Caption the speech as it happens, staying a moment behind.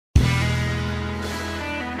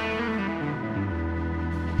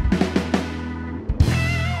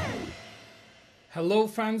Hello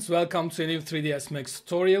friends, welcome to a new 3ds Max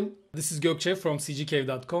tutorial. This is Gökçe from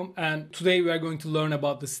CGCave.com and today we are going to learn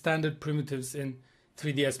about the standard primitives in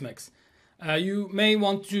 3ds Max. You may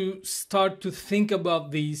want to start to think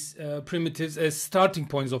about these primitives as starting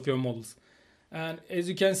points of your models. And as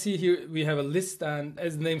you can see here, we have a list, and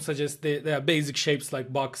as the name suggests, they are basic shapes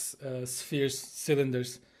like box, spheres,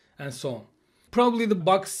 cylinders, and so on. Probably the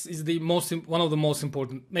box is one of the most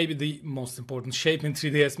important, maybe the most important shape in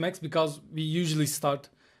 3ds Max, because we usually start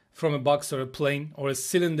from a box or a plane or a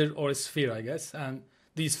cylinder or a sphere, I guess. And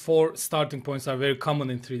these four starting points are very common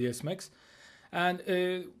in 3ds Max. And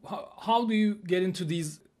how do you get into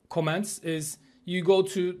these commands is you go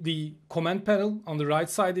to the command panel on the right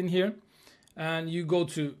side in here, and you go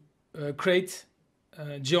to create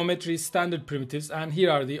geometry standard primitives, and here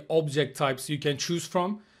are the object types you can choose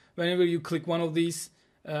from. Whenever you click one of these,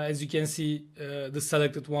 as you can see, the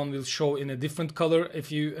selected one will show in a different color.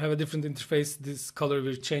 If you have a different interface, this color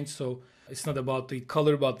will change. So it's not about the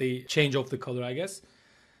color, but the change of the color, I guess.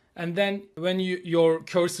 And then when your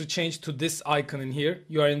cursor changes to this icon in here,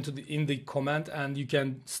 you are in the command, and you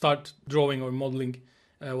can start drawing or modeling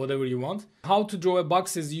whatever you want. How to draw a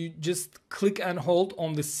box is you just click and hold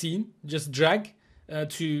on the scene, just drag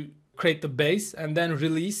to create the base, and then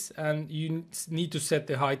release, and you need to set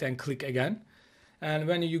the height and click again. And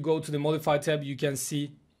when you go to the modify tab, you can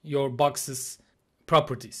see your box's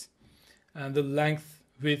properties and the length,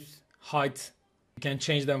 width, height. You can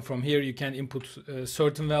change them from here. You can input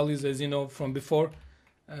certain values, as you know from before.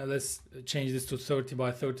 Let's change this to 30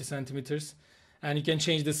 by 30 centimeters. And you can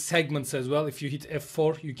change the segments as well. If you hit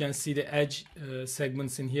F4, you can see the edge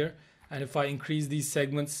segments in here. And if I increase these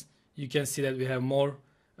segments, you can see that we have more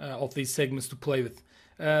of these segments to play with.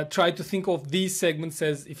 Try to think of these segments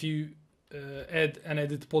as if you add an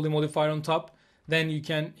edit poly modifier on top, then you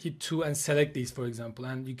can hit 2 and select these, for example,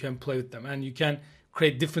 and you can play with them, and you can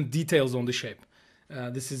create different details on the shape.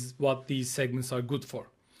 This is what these segments are good for.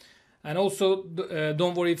 And also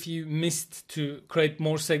don't worry if you missed to create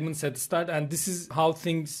more segments at the start, and this is how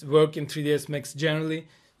things work in 3ds Max generally.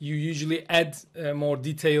 You usually add more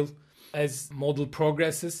detail as model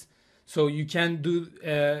progresses. So you can do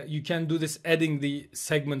this, adding the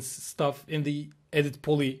segments stuff in the edit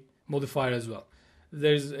poly modifier as well.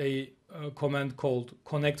 There's a command called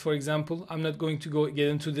connect, for example. I'm not going to get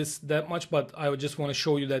into this that much, but I just want to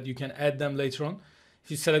show you that you can add them later on.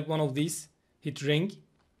 If you select one of these, hit ring,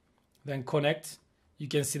 then connect, you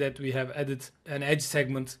can see that we have added an edge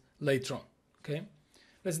segment later on. Okay,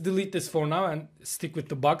 let's delete this for now and stick with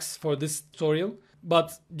the box for this tutorial.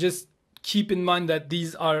 But just keep in mind that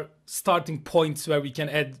these are starting points where we can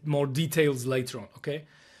add more details later on, okay?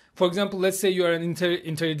 For example, let's say you are an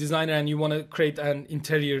interior designer and you want to create an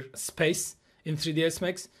interior space in 3ds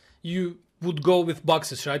Max. You would go with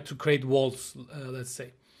boxes, right, to create walls, let's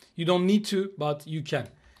say. You don't need to, but you can.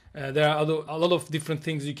 There are a lot of different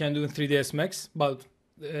things you can do in 3ds Max, but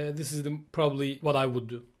this is probably what I would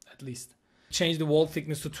do, at least. Change the wall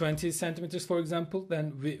thickness to 20 centimeters, for example,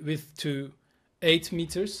 then width to 8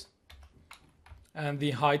 meters. And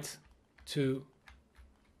the height to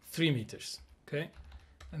 3 meters, okay?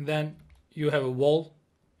 And then you have a wall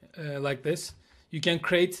like this. You can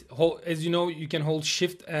create, as you know, you can hold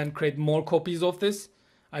shift and create more copies of this.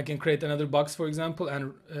 I can create another box, for example,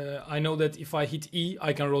 and I know that if I hit E,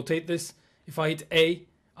 I can rotate this. If I hit A,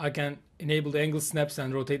 I can enable the angle snaps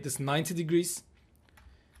and rotate this 90 degrees.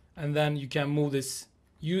 And then you can move this.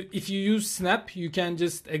 If you use snap, you can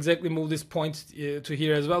just exactly move this point to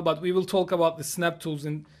here as well, but we will talk about the snap tools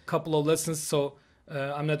in a couple of lessons, so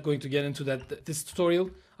I'm not going to get into that this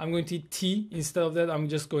tutorial. I'm going to hit T instead of that. I'm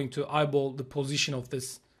just going to eyeball the position of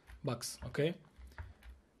this box, okay?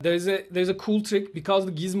 There's a cool trick, because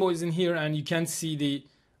the gizmo is in here and you can't see the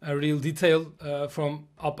real detail from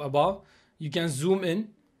up above. You can zoom in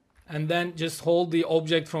and then just hold the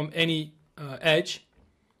object from any edge,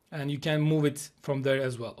 and you can move it from there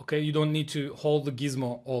as well, okay? You don't need to hold the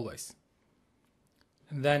gizmo always.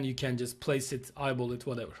 And then you can just place it, eyeball it,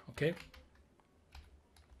 whatever, okay?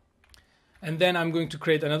 And then I'm going to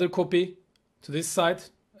create another copy to this side.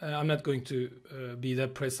 I'm not going to be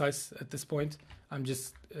that precise at this point. I'm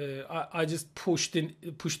just, I just pushed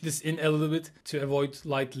this in a little bit to avoid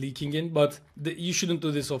light leaking in, but you shouldn't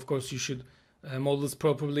do this, of course. You should model this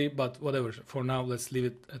properly, but whatever. For now, let's leave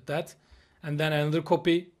it at that. And then another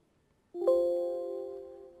copy.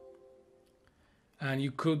 And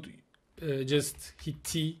you could just hit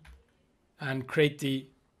T and create the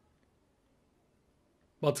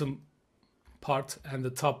bottom part and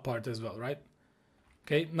the top part as well, right?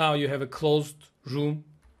 Okay, now you have a closed room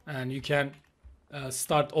and you can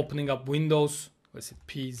start opening up windows. Let's hit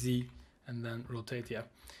P, Z, and then rotate. Yeah.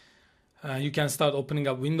 You can start opening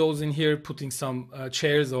up windows in here, putting some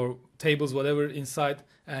chairs or tables, whatever inside,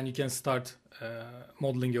 and you can start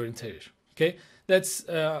modeling your interior. Okay, that's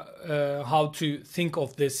how to think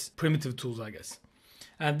of this primitive tools, I guess.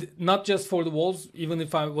 And not just for the walls. Even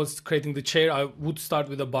if I was creating the chair, I would start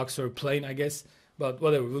with a box or a plane, I guess. But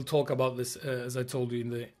whatever, we'll talk about this as I told you in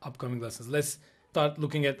the upcoming lessons. Let's start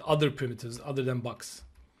looking at other primitives other than box.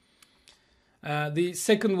 The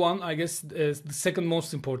second one, I guess, the second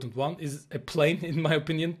most important one is a plane, in my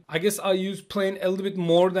opinion. I guess I use plane a little bit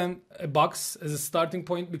more than a box as a starting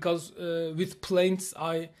point because with planes,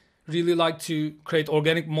 I really like to create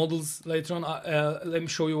organic models later on. Let me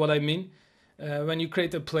show you what I mean. When you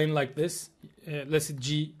create a plane like this, let's hit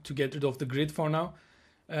G to get rid of the grid for now.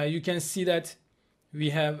 You can see that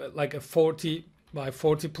we have like a 40 by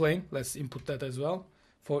 40 plane. Let's input that as well.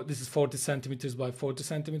 This is 40 centimeters by 40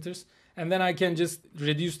 centimeters. And then I can just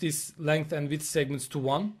reduce this length and width segments to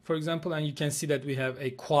 1, for example. And you can see that we have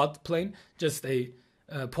a quad plane, just a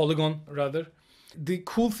polygon rather. The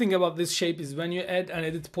cool thing about this shape is when you add an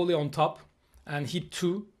edit poly on top and hit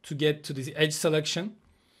 2 to get to the edge selection,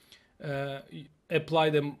 apply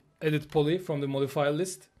the edit poly from the modifier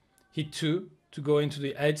list, hit 2 to go into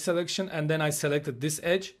the edge selection, and then I selected this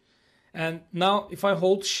edge. And now if I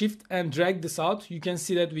hold shift and drag this out, you can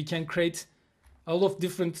see that we can create a lot of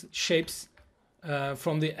different shapes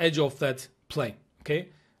from the edge of that plane. Okay,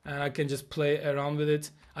 and I can just play around with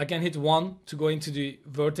it. I can hit 1 to go into the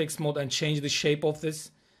vertex mode and change the shape of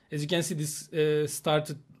this. As you can see, this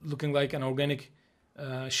started looking like an organic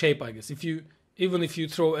shape, I guess. Even if you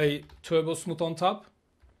throw a turbo smooth on top,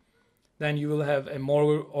 then you will have a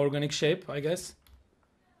more organic shape, I guess.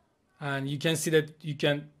 And you can see that you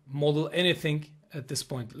can model anything at this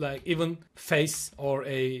point, like even face or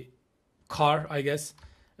a car, I guess.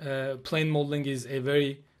 Plane modeling is a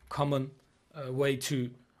very common way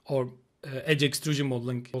to, or edge extrusion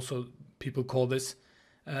modeling, also people call this,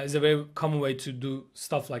 is a very common way to do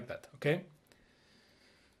stuff like that, okay?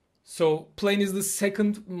 So plane is the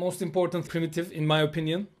second most important primitive in my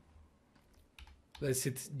opinion. Let's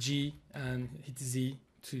hit G and hit Z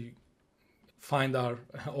to find our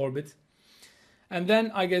orbit. And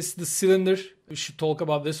then I guess the cylinder, we should talk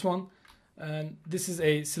about this one. And this is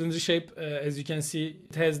a cylinder shape. As you can see,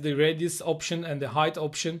 it has the radius option and the height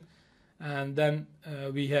option. And then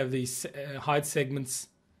we have these height segments,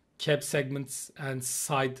 cap segments, and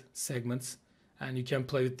side segments. And you can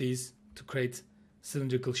play with these to create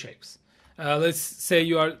cylindrical shapes. Let's say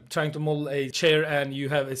you are trying to model a chair and you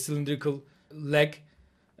have a cylindrical leg,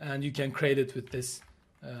 and you can create it with this.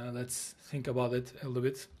 Let's think about it a little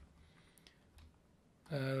bit.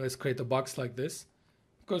 Let's create a box like this.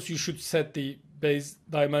 Of course, you should set the base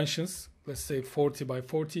dimensions. Let's say 40 by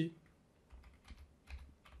 40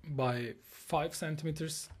 by 5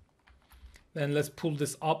 centimeters. Then let's pull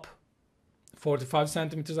this up 45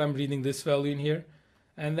 centimeters. I'm reading this value in here.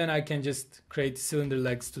 And then I can just create cylinder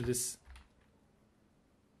legs to this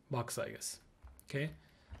box, I guess. Okay.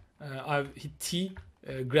 I've hit T,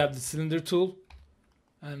 grab the cylinder tool,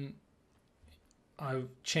 and I've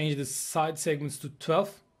changed the side segments to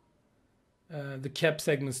 12, the cap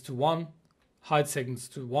segments to 1, height segments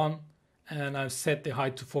to 1, and I've set the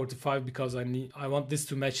height to 45 because I want this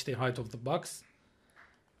to match the height of the box.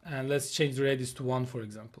 And let's change the radius to 1, for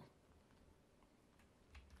example.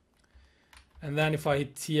 And then if I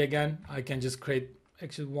hit T again, I can just create,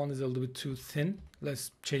 actually 1 is a little bit too thin.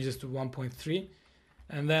 Let's change this to 1.3.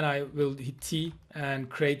 And then I will hit T and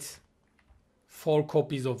create 4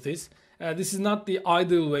 copies of this. This is not the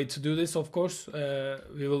ideal way to do this, of course.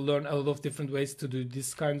 We will learn a lot of different ways to do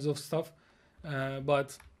these kinds of stuff.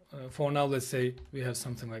 But for now, let's say we have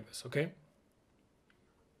something like this, okay?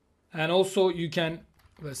 And also you can,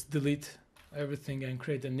 let's delete everything and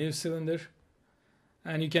create a new cylinder.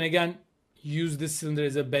 And you can again use this cylinder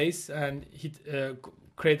as a base and hit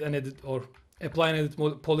create an edit or apply an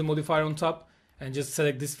edit poly modifier on top and just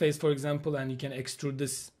select this face, for example, and you can extrude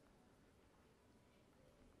this,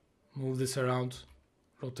 move this around,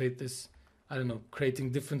 rotate this, I don't know, creating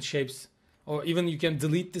different shapes. Or even you can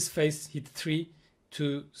delete this face, hit 3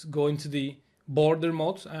 to go into the border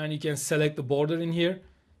mode, and you can select the border in here,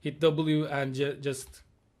 hit W and just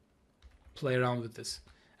play around with this.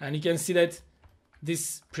 And you can see that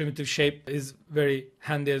this primitive shape is very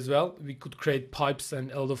handy as well. We could create pipes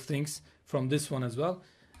and a lot of things from this one as well.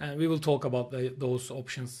 And we will talk about those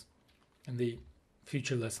options in the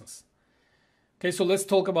future lessons. Okay, so let's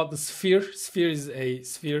talk about the sphere. Sphere is a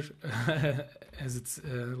sphere, as it's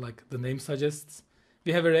like the name suggests.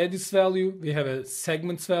 We have a radius value, we have a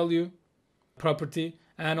segments value property,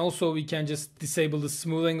 And also we can just disable the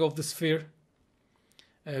smoothing of the sphere.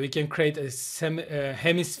 We can create a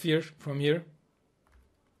hemisphere from here,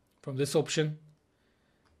 from this option.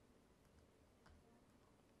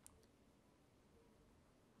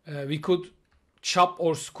 We could chop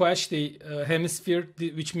or squash the hemisphere,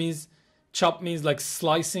 which means chop means like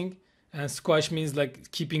slicing, and squash means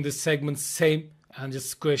like keeping the segments same and just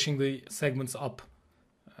squashing the segments up.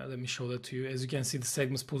 Let me show that to you. As you can see, the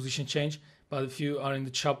segments position change, but if you are in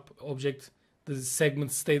the chop object, the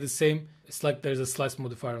segments stay the same. It's like there's a slice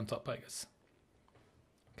modifier on top, I guess.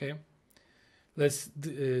 Okay, let's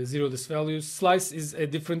zero this value. Slice is a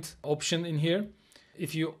different option in here.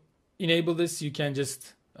 If you enable this, you can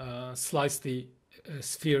just slice the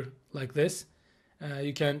sphere like this.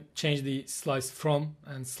 You can change the slice from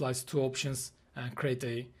and slice to options and create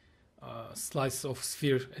a slice of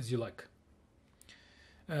sphere as you like.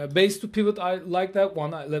 Base to pivot, I like that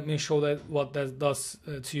one. Let me show that what that does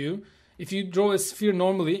to you. If you draw a sphere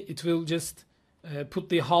normally, it will just put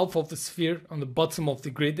the half of the sphere on the bottom of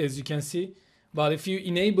the grid, as you can see. But if you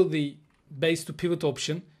enable the base to pivot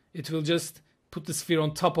option, it will just put the sphere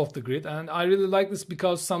on top of the grid. And I really like this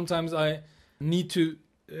because sometimes I need to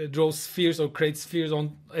draw spheres or create spheres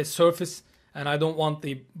on a surface, and I don't want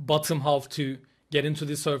the bottom half to get into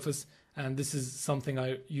the surface, and this is something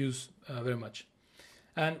I use very much.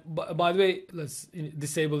 And by the way, let's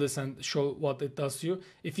disable this and show what it does to you.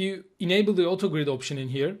 If you enable the auto grid option in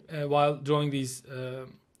here while drawing these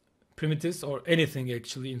primitives or anything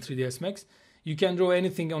actually in 3ds Max, you can draw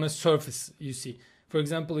anything on a surface you see. For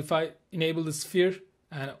example, if I enable the sphere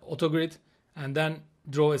and auto grid and then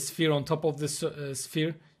draw a sphere on top of this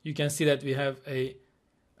sphere, you can see that we have a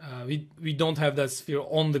we don't have that sphere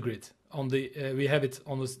on the grid. We have it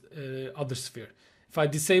on the other sphere. If I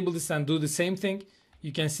disable this and do the same thing,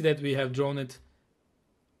 you can see that we have drawn it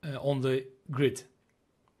on the grid.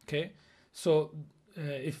 Okay, so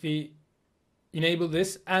if we enable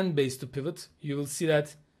this and base to pivot, you will see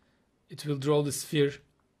that it will draw the sphere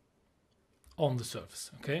on the surface.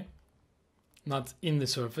 Okay, not in the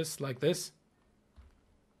surface like this.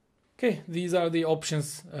 Okay, these are the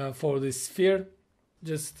options for the sphere.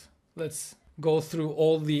 Just let's go through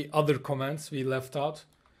all the other commands we left out.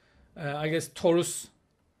 I guess torus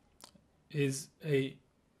is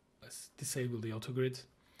let's disable the auto grid.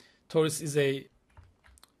 Torus is a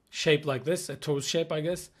shape like this, a torus shape, I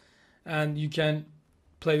guess. And you can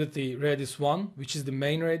play with the radius 1, which is the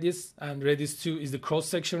main radius, and radius 2 is the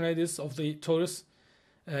cross-section radius of the torus.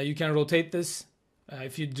 You can rotate this.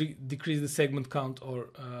 If you decrease the segment count or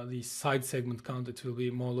the side segment count, it will be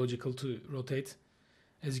more logical to rotate.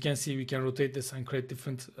 As you can see, we can rotate this and create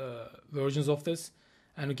different versions of this.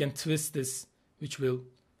 And we can twist this, which will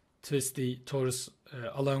twist the torus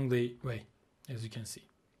along the way, as you can see.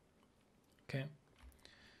 Okay.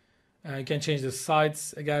 You can change the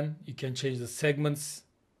sides again. You can change the segments.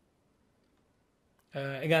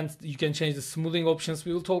 Again, you can change the smoothing options.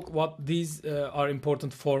 We will talk what these are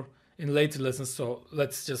important for in later lessons, so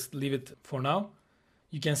let's just leave it for now.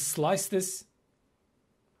 You can slice this.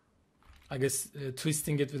 I guess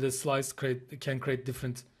twisting it with a slice can create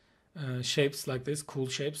different shapes like this, cool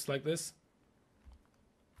shapes like this.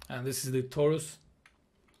 And this is the torus.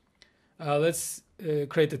 Let's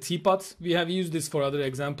create a teapot. We have used this for other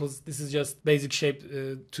examples. This is just basic shape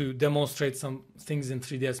to demonstrate some things in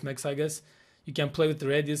 3ds Max, I guess. You can play with the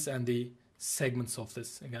radius and the segments of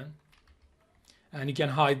this again. And you can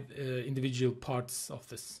hide individual parts of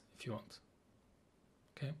this if you want.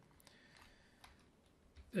 Okay.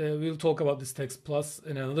 We'll talk about this text plus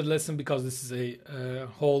in another lesson because this is a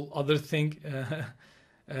whole other thing.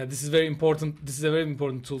 This is very important. This is a very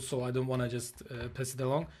important tool, so I don't want to just pass it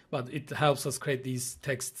along. But it helps us create these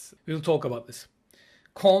texts. We'll talk about this.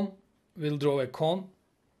 Cone. We'll draw a cone.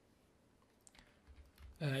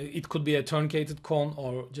 It could be a truncated cone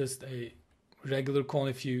or just a regular cone.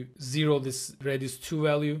 If you zero this radius 2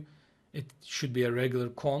 value, it should be a regular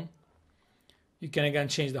cone. You can again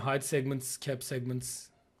change the height segments, cap segments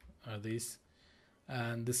are these,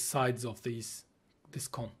 and the sides of this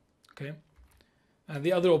cone. Okay, and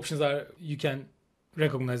the other options are, you can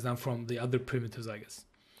recognize them from the other primitives, I guess.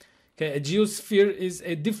 Okay, a geosphere is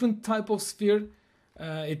a different type of sphere.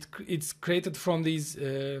 It's created from these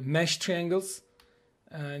mesh triangles,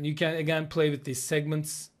 and you can again play with these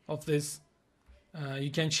segments of this.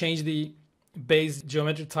 You can change the base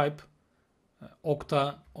geometry type,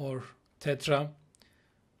 octa or tetra,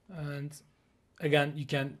 and again you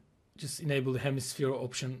can just enable the hemisphere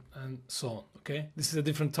option and so on. Okay, this is a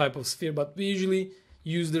different type of sphere, but we usually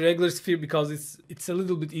use the regular sphere because it's a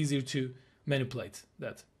little bit easier to manipulate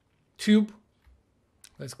that. Tube.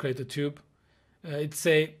 Let's create a tube. It's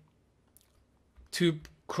a tube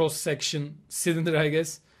cross-section cylinder, I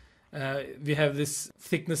guess. We have this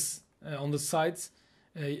thickness on the sides.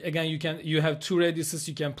 Again, you have two radiuses.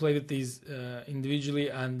 You can play with these individually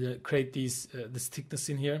and create this thickness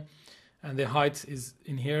in here, and the height is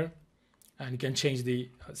in here, and you can change the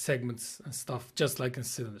segments and stuff just like in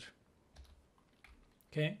cylinder.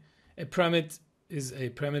 Okay, a pyramid is a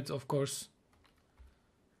pyramid, of course,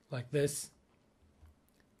 like this.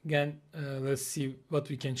 Again, let's see what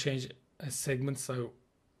we can change as segments. So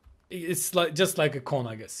it's like just like a cone,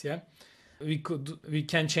 I guess. Yeah, we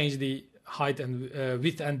can change the height and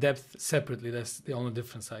width and depth separately. That's the only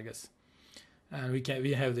difference, I guess. And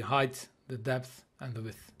we have the height, the depth, and the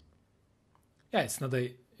width. Yeah, it's not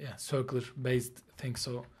a circular based thing,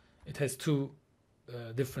 so it has two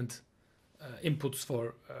different inputs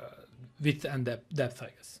for width and depth, I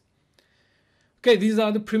guess. Okay, these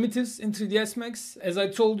are the primitives in 3ds Max. As I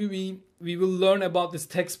told you, we will learn about this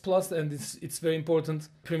text plus, and it's very important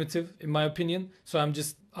primitive in my opinion. So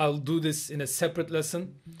I'll do this in a separate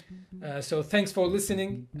lesson. So thanks for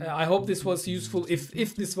listening. I hope this was useful.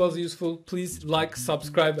 If this was useful, please like,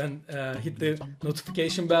 subscribe, and hit the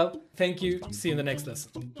notification bell. Thank you. See you in the next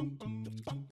lesson.